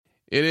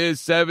It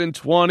is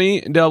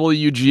 7:20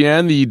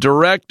 WGN. The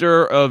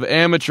director of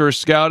amateur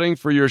scouting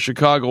for your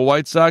Chicago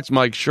White Sox,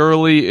 Mike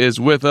Shirley, is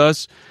with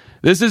us.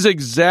 This is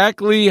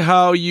exactly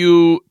how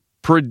you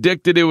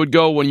predicted it would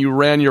go when you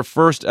ran your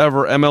first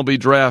ever MLB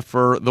draft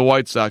for the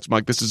White Sox,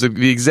 Mike. This is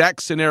the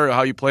exact scenario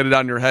how you played it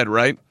on your head,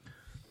 right?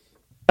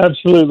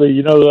 Absolutely.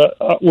 You know,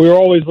 we're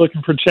always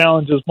looking for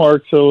challenges,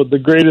 Mark. So the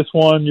greatest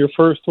one, your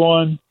first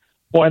one,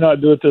 why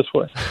not do it this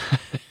way?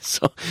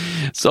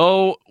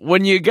 So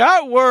when you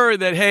got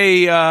word that,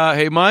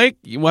 hey, Mike,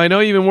 I know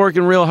you've been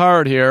working real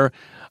hard here,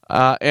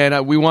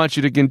 and we want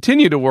you to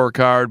continue to work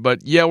hard, but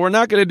yeah, we're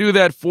not going to do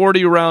that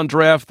 40-round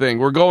draft thing.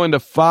 We're going to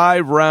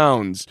 5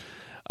 rounds.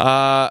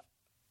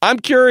 I'm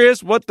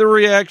curious what the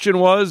reaction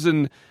was,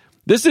 and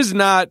this is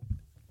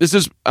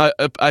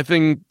I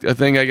think a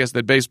thing I guess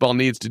that baseball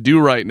needs to do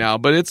right now,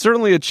 but it's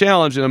certainly a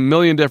challenge in a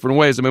million different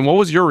ways. I mean, what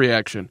was your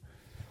reaction?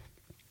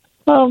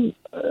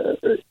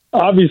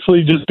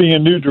 Obviously, just being a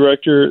new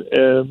director,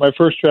 my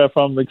first draft,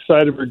 I'm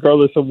excited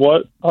regardless of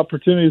what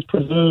opportunities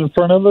presented in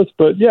front of us.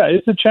 But yeah,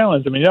 it's a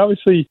challenge. I mean,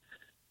 obviously,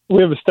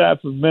 we have a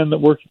staff of men that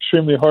work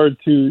extremely hard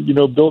to,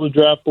 build a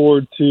draft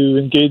board, to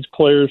engage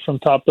players from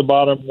top to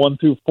bottom, 1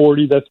 through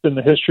 40. That's been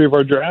the history of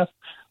our draft.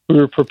 We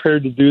were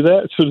prepared to do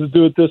that. So to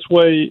do it this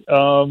way,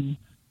 the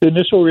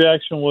initial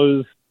reaction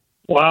was,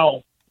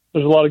 wow,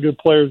 there's a lot of good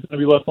players going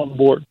to be left on the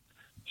board.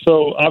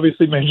 So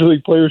obviously, major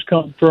league players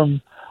come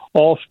from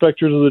all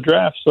specters of the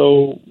draft.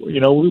 So, we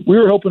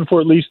were hoping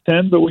for at least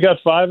 10, but we got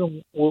 5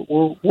 and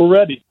we're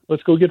ready.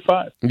 Let's go get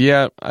 5.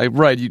 Yeah,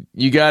 right.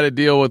 You got to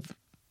deal with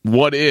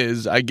what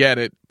is. I get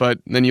it. But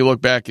then you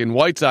look back in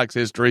White Sox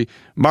history,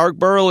 Mark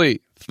Burley,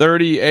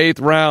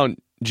 38th round.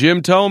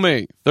 Jim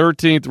Thome,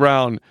 13th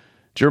round.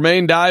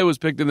 Jermaine Dye was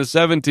picked in the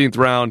 17th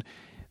round.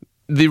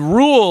 The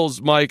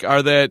rules, Mike,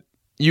 are that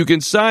you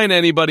can sign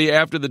anybody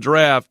after the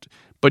draft,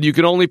 but you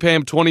can only pay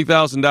him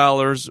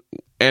 $20,000,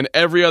 and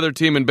every other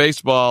team in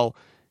baseball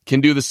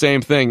can do the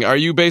same thing. Are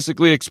you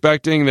basically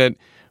expecting that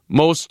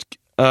most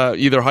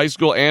either high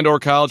school and or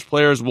college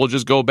players will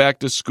just go back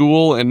to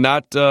school and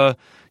not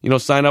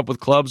sign up with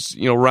clubs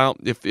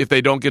if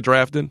they don't get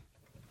drafted?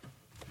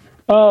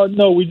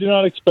 No, we do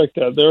not expect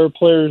that. There are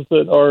players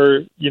that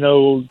are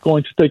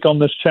going to take on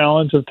this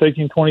challenge of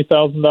taking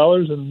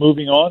 $20,000 and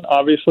moving on.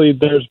 Obviously,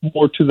 there's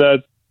more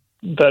to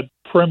that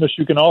premise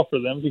you can offer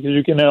them, because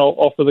you can now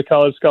offer the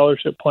college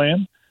scholarship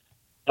plan.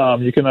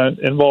 You can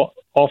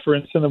offer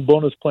incentive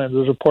bonus plans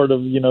as a part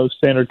of,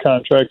 standard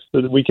contracts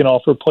that we can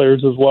offer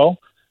players as well.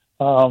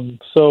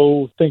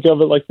 So think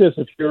of it like this.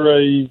 If you're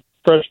a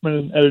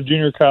freshman at a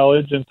junior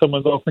college and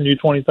someone's offering you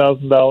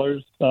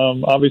 $20,000,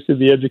 obviously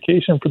the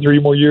education for 3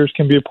 more years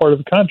can be a part of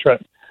the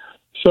contract.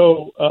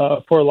 So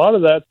for a lot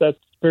of that, that's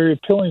very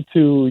appealing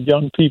to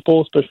young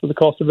people, especially the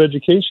cost of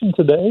education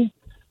today.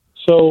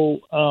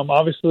 So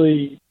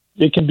obviously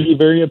it can be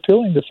very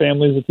appealing to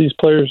families that these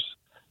players,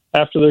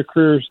 after their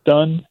career's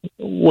done,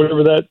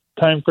 whatever that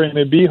time frame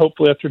may be,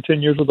 hopefully after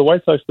 10 years with the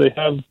White Sox, they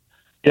have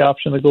the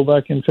option to go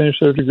back and finish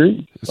their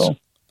degree. So.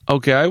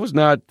 Okay, I was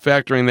not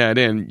factoring that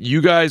in.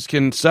 You guys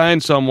can sign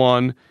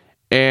someone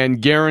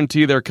and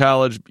guarantee their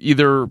college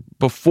either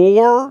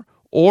before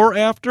or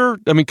after?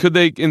 I mean,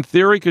 in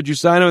theory, could you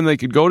sign them and they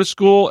could go to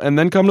school and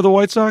then come to the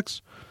White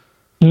Sox?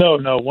 No.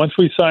 Once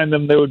we sign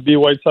them, they would be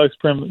White Sox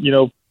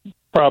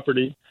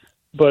property.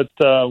 But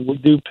we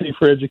do pay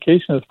for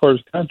education as part of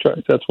the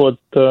contract. That's what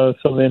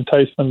some of the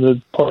enticement is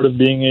part of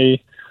being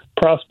a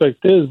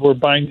prospect is. We're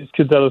buying these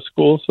kids out of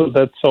school, so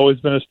that's always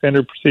been a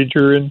standard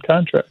procedure in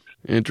contracts.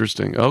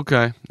 Interesting.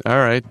 Okay. All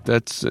right.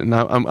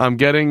 Now I'm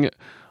getting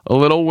a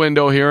little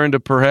window here into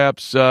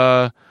perhaps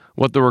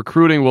what the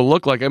recruiting will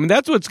look like. I mean,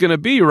 that's what it's going to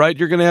be, right?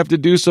 You're going to have to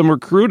do some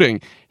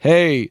recruiting.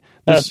 Hey,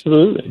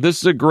 absolutely. This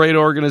is a great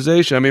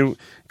organization. I mean,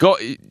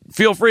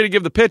 feel free to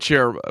give the pitch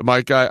here,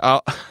 Mike.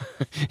 What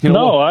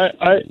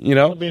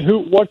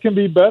can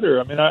be better?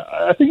 I mean,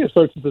 I think it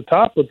starts at the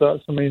top with us.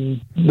 I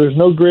mean, there's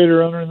no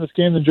greater owner in this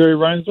game than Jerry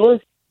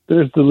Reinsdorf.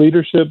 There's the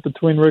leadership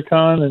between Rick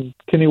Hahn and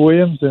Kenny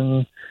Williams,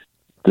 and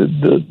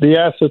the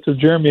assets of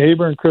Jeremy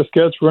Haber and Chris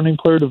Getz running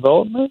player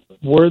development,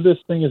 where this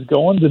thing is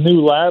going, the new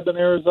lab in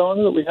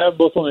Arizona that we have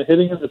both on the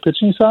hitting and the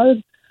pitching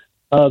side,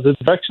 the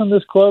direction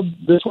this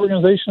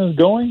organization is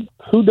going.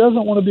 Who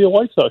doesn't want to be a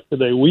White Sox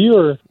today?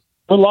 We're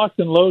locked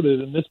and loaded,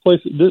 and this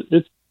place,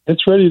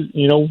 it's ready.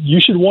 You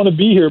should want to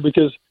be here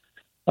because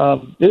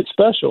it's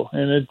special,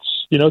 and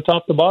it's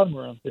top to bottom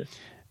around here.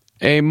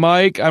 Hey,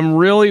 Mike, I'm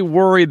really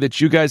worried that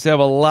you guys have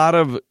a lot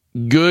of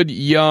good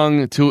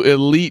young to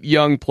elite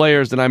young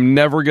players that I'm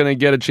never going to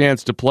get a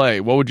chance to play.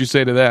 What would you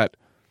say to that?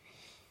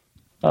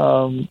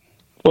 Well,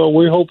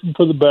 we're hoping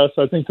for the best.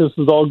 I think this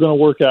is all going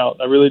to work out.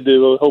 I really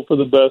do. I hope for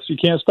the best. You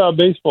can't stop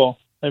baseball.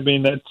 I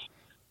mean,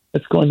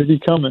 it's going to be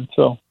coming.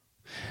 So,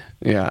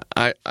 yeah,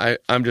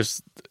 I'm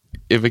just,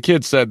 if a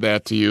kid said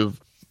that to you,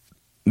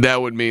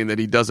 that would mean that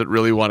he doesn't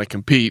really want to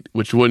compete,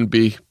 which wouldn't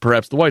be,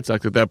 perhaps the White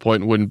Sox at that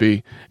point wouldn't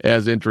be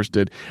as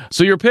interested.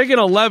 So you're picking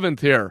 11th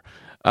here.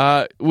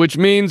 Which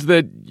means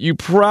that you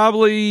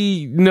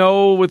probably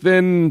know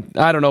within,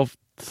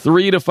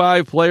 3 to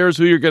 5 players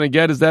who you're going to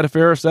get. Is that a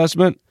fair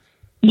assessment?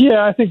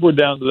 Yeah, I think we're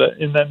down to that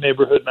in that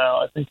neighborhood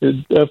now. I think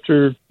that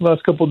after the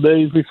last couple of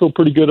days, we feel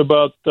pretty good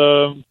about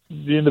the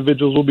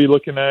individuals we'll be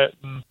looking at.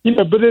 And,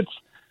 but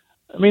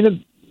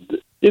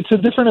it's a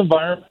different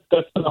environment.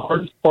 That's been the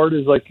hardest part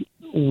is like,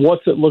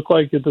 what's it look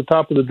like at the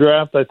top of the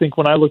draft? I think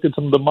when I look at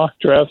some of the mock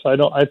drafts,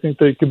 I think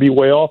they could be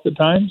way off at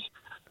times.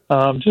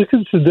 Just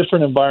because it's a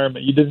different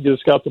environment. You didn't get to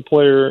scout the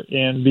player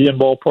and be in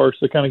ballparks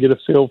to kind of get a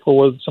feel for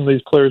what some of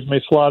these players may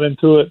slot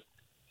into it.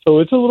 So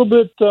it's a little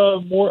bit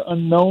more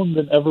unknown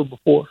than ever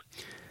before.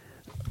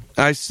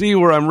 I see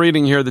where I'm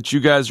reading here that you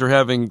guys are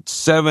having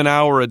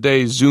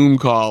 7-hour-a-day Zoom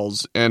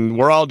calls, and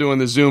we're all doing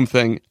the Zoom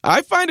thing.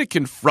 I find it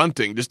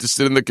confronting just to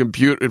sit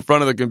in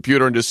front of the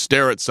computer and just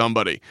stare at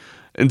somebody.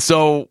 And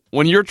so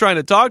when you're trying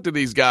to talk to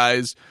these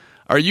guys,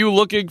 are you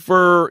looking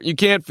for, you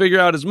can't figure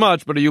out as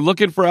much, but are you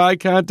looking for eye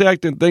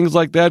contact and things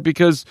like that?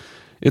 Because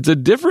it's a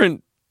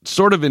different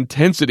sort of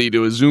intensity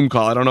to a Zoom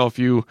call. I don't know if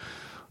you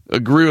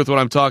agree with what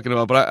I'm talking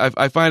about, but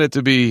I find it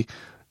to be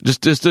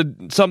just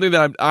something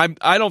that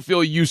I don't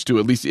feel used to,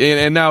 at least,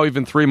 and now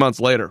even 3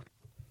 months later.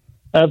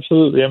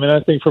 Absolutely. I mean,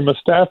 I think from a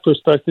staff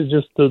perspective,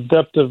 just the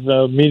depth of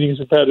meetings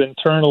we've had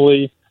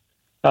internally,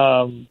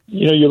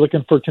 you're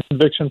looking for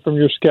conviction from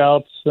your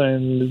scouts,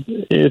 and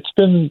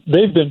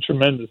they've been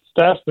tremendous.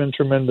 Staff's been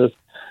tremendous.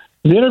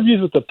 The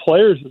interviews with the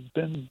players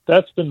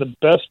that's been the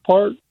best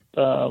part.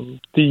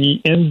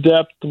 The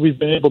in-depth we've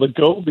been able to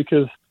go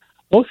because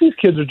most of these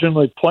kids are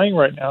generally playing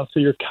right now,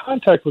 so your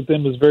contact with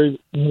them is very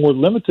more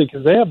limited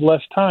because they have less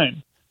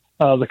time.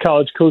 The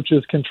college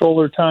coaches control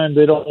their time.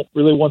 They don't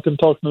really want them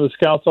talking to the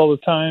scouts all the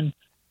time.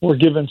 We're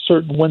given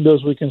certain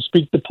windows we can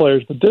speak to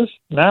players. But this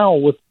now,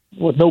 with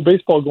no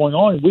baseball going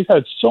on, we've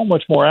had so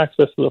much more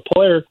access to the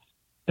player.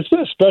 It's been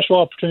a special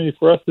opportunity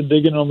for us to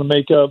dig in on the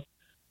makeup,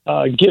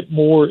 get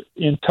more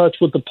in touch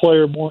with the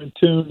player, more in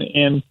tune,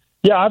 and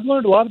yeah, I've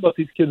learned a lot about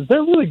these kids.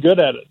 They're really good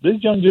at it.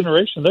 This young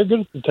generation, they're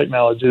good at the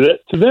technology.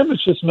 To them,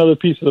 it's just another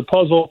piece of the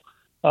puzzle.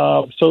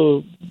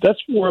 So that's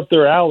more up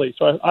their alley.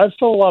 So I've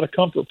felt a lot of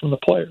comfort from the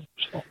players.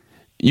 So.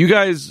 You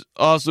guys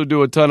also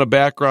do a ton of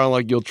background,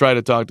 like you'll try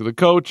to talk to the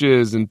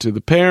coaches and to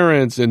the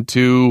parents and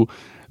to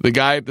the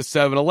guy at the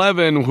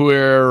 7-Eleven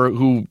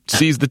who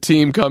sees the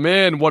team come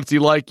in. What's he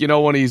like,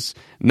 when he's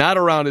not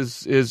around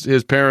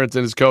his parents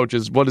and his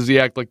coaches? What does he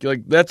act like?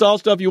 Like that's all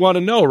stuff you want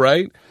to know,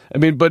 right? I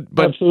mean, but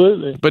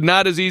absolutely, but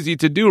not as easy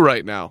to do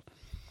right now.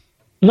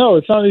 No,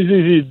 it's not as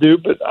easy to do.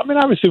 But I mean,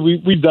 obviously,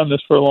 we've done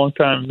this for a long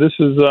time. This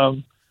is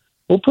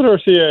we'll put our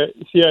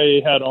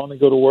CIA hat on and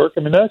go to work.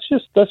 I mean,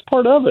 that's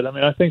part of it. I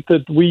mean, I think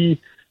that we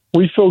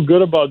feel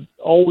good about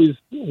always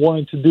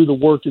wanting to do the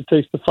work it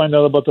takes to find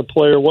out about the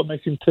player, what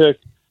makes him tick,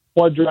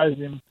 what drives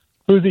him,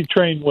 who's he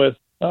trained with.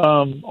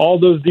 All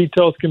those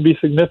details can be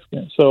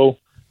significant. So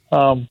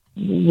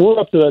we're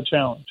up to that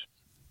challenge.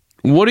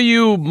 What are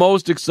you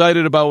most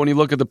excited about when you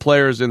look at the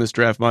players in this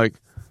draft, Mike?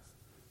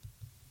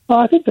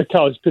 I think the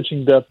college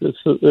pitching depth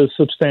is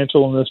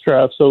substantial in this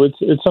draft. So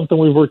it's something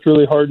we've worked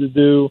really hard to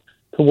do,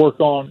 to work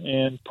on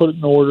and put it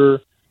in order.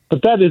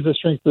 But that is the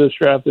strength of this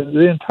draft.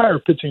 The entire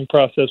pitching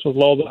process with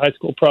all the high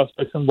school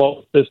prospects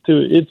involved with this,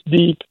 too. It's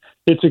deep.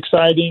 It's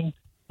exciting.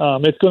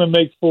 It's going to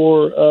make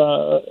for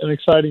an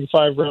exciting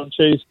 5-round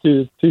chase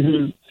to see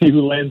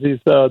who lands these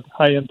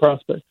high-end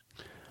prospects.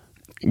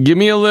 Give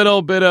me a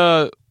little bit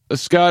of a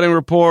scouting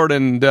report,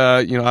 and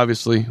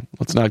obviously,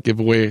 let's not give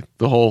away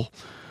the whole.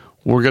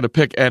 We're going to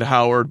pick Ed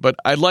Howard, but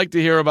I'd like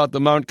to hear about the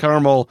Mount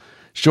Carmel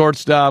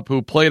shortstop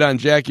who played on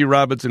Jackie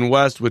Robinson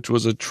West, which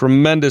was a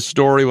tremendous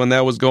story when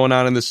that was going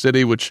on in the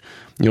city, which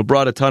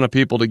brought a ton of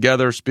people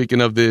together.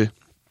 Speaking of the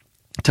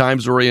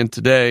times we're in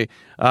today,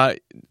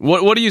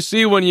 what do you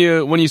see when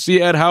you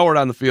see Ed Howard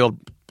on the field?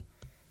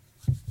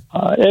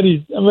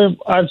 Eddie, I mean,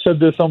 I've said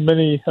this on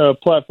many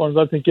platforms.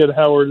 I think Ed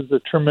Howard is a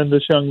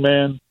tremendous young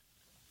man.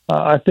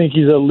 I think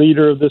he's a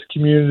leader of this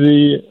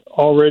community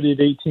already at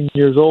 18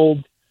 years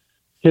old.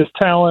 His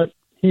talent,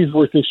 he's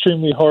worked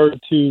extremely hard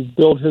to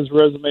build his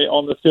resume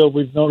on the field.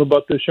 We've known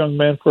about this young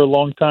man for a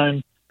long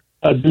time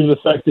due to the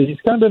fact that he's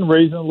kind of been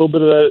raised in a little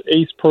bit of that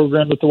ACE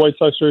program that the White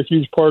Sox are a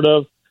huge part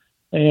of.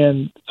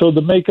 And so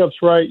the makeup's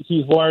right.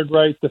 He's wired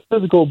right. The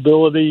physical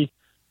ability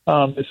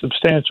is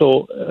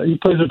substantial. He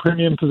plays a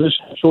premium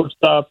position at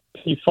shortstop.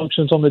 He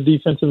functions on the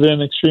defensive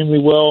end extremely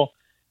well.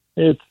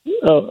 It's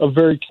a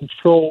very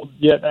controlled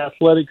yet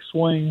athletic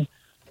swing.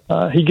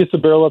 He gets the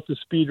barrel up to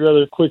speed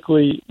rather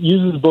quickly,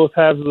 uses both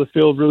halves of the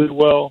field really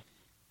well.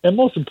 And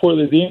most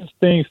importantly, the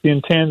instincts, the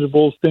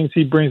intangibles, things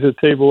he brings to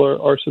the table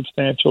are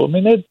substantial. I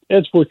mean,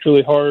 Ed's worked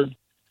really hard.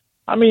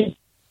 I mean,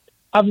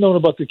 I've known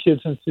about the kid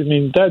since,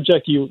 that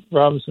Jackie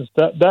Robinson,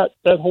 that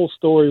whole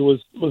story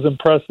was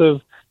impressive.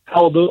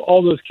 How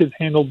all those kids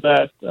handled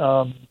that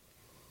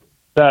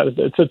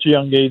at such a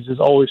young age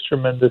is always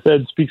tremendous.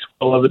 Ed speaks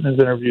well of it in his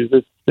interviews.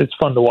 It's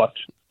fun to watch.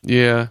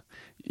 Yeah.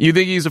 You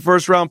think he's a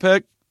first-round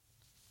pick?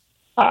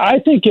 I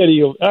think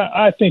Eddie.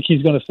 I think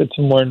he's going to fit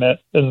somewhere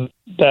in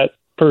that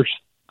first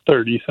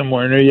 30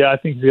 somewhere in there. Yeah, I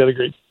think he's got a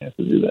great chance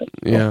to do that.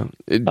 Yeah,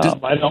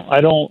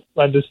 I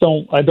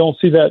don't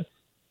see that.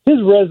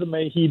 his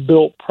resume he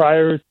built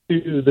prior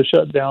to the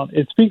shutdown,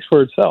 it speaks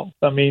for itself.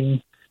 I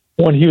mean,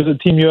 when he was at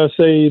Team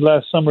USA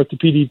last summer at the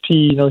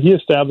PDP, he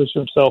established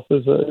himself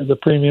as a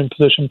premium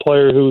position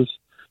player who's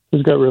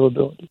got real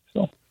ability.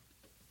 So,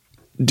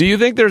 do you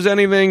think there's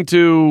anything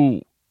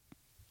to,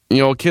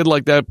 a kid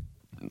like that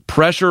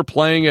pressure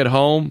playing at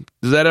home?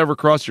 Does that ever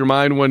cross your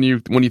mind when you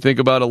think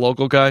about a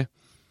local guy?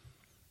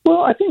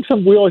 Well, I think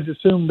we always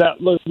assume that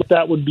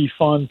would be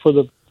fun for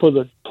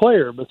the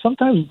player, but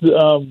sometimes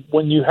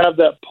when you have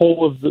that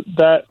pull of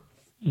that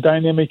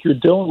dynamic you're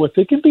dealing with,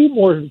 it can be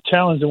more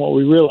challenging than what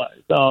we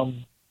realize.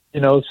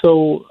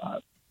 So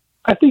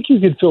I think you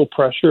could feel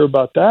pressure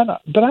about that,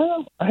 but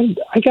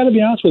I got to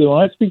be honest with you.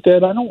 When I speak to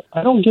Ed,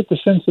 I don't get the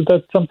sense that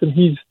that's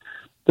something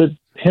that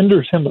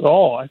hinders him at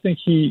all. I think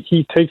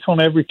he takes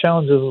on every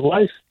challenge of his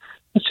life.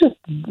 It's just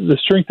the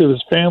strength of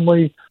his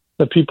family,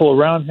 the people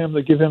around him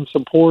that give him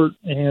support,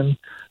 and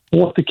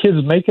what the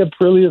kids' makeup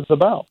really is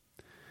about.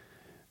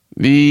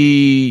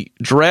 The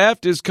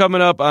draft is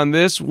coming up on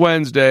this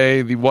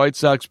Wednesday. The White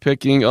Sox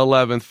picking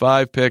 11th,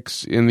 5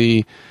 picks in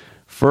the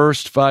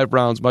first 5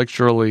 rounds. Mike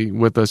Shirley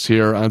with us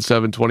here on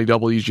 720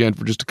 WGN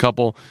for just a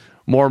couple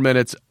more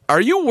minutes.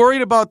 Are you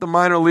worried about the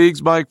minor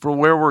leagues, Mike, for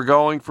where we're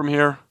going from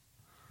here?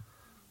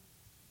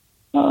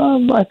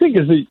 I think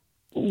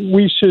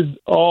we've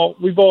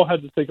all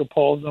had to take a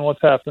pause on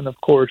what's happened, of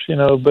course,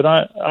 but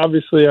I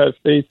have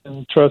faith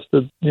and trust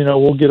that,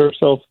 we'll get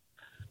ourselves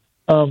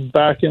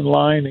back in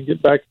line and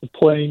get back to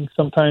playing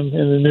sometime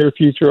in the near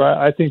future.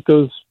 I think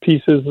those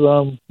pieces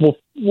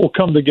will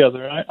come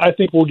together. I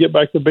think we'll get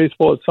back to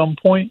baseball at some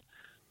point,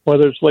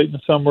 whether it's late in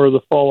the summer or the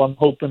fall. I'm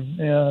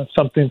hoping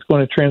something's going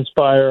to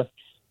transpire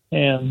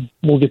and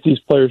we'll get these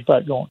players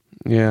back going.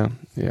 Yeah.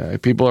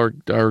 People are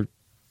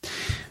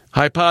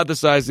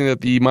hypothesizing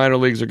that the minor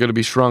leagues are going to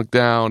be shrunk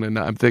down, and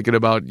I'm thinking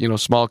about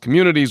small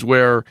communities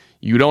where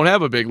you don't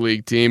have a big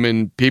league team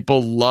and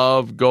people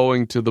love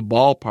going to the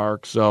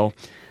ballpark. So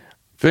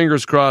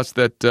fingers crossed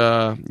that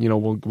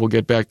we'll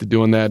get back to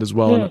doing that as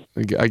well. Yeah.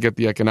 And I get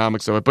the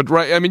economics of it, but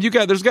right, I mean,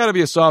 there's got to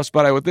be a soft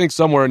spot, I would think,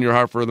 somewhere in your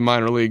heart for the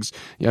minor leagues.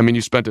 I mean,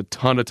 you spent a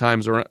ton of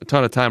time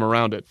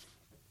around it.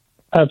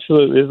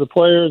 Absolutely, as a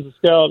player, as a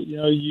scout,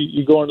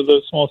 you go into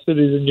those small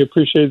cities and you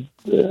appreciate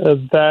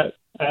that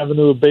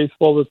avenue of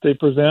baseball that they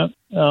present,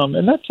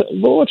 and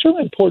what's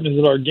really important is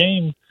that our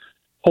game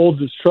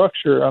holds its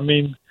structure. I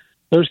mean,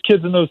 there's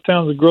kids in those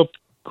towns that grew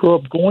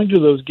up going to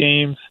those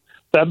games.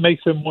 That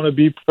makes them want to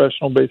be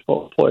professional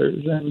baseball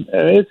players, and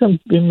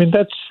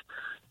that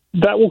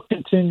will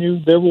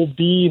continue. There will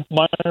be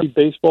minor league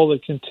baseball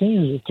that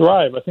continues to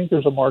thrive. I think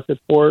there's a market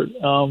for it.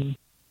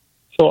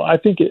 So I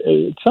think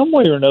in some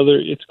way or another,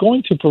 it's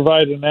going to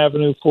provide an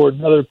avenue for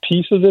another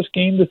piece of this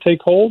game to take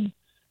hold.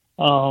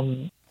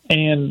 And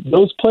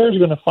those players are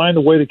going to find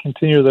a way to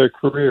continue their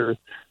career.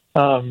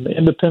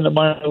 Independent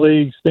minor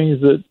leagues,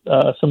 things that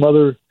some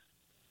other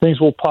things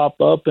will pop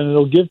up, and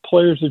it'll give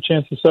players a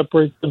chance to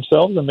separate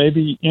themselves and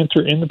maybe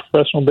enter into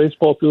professional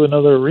baseball through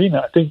another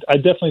arena. I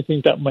definitely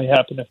think that may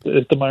happen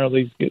if the minor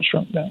leagues get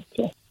shrunk down.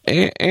 So.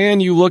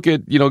 And you look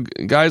at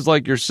guys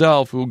like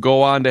yourself who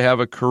go on to have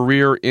a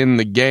career in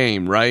the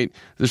game, right?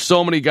 There's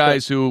so many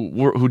guys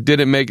who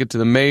didn't make it to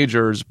the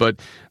majors, but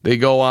they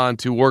go on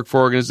to work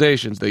for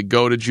organizations. They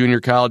go to junior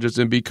colleges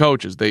and be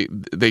coaches. They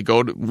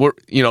go to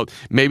work,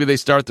 maybe they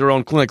start their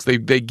own clinics.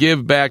 They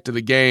give back to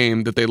the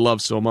game that they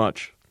love so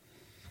much.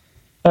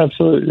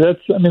 Absolutely,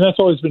 that's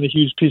always been a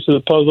huge piece of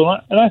the puzzle,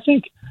 and I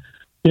think.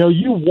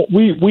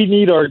 We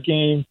need our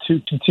game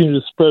to continue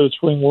to spread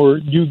its wing where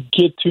you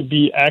get to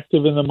be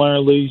active in the minor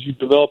leagues. You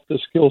develop the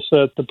skill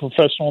set, the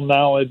professional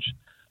knowledge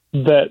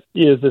that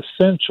is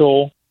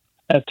essential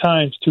at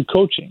times to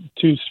coaching,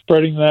 to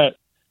spreading that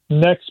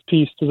next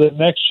piece to the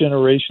next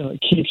generation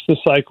that keeps the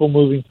cycle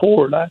moving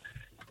forward.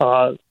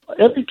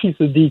 Every piece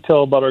of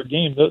detail about our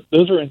game,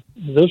 those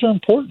are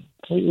important.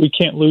 We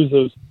can't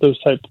lose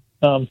those type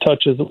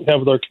touches that we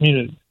have with our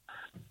community.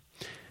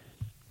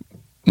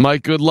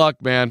 Mike, good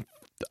luck, man.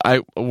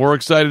 We're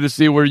excited to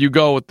see where you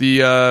go with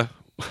the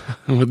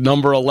with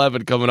number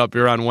 11 coming up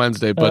here on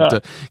Wednesday.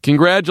 But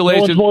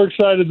congratulations! No one's more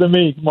excited than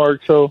me,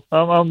 Mark. So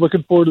I'm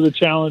looking forward to the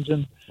challenge,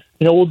 and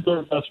we'll do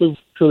our best. We've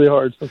worked really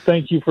hard. So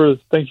thank you for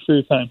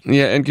your time.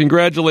 Yeah, and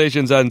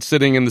congratulations on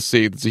sitting in the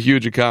seat. It's a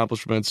huge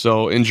accomplishment.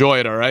 So enjoy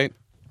it. All right.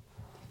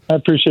 I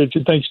appreciate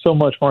you. Thank you so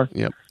much, Mark.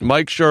 Yep.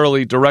 Mike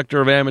Shirley,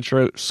 Director of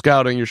Amateur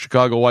Scouting, your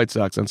Chicago White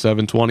Sox on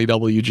 720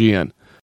 WGN.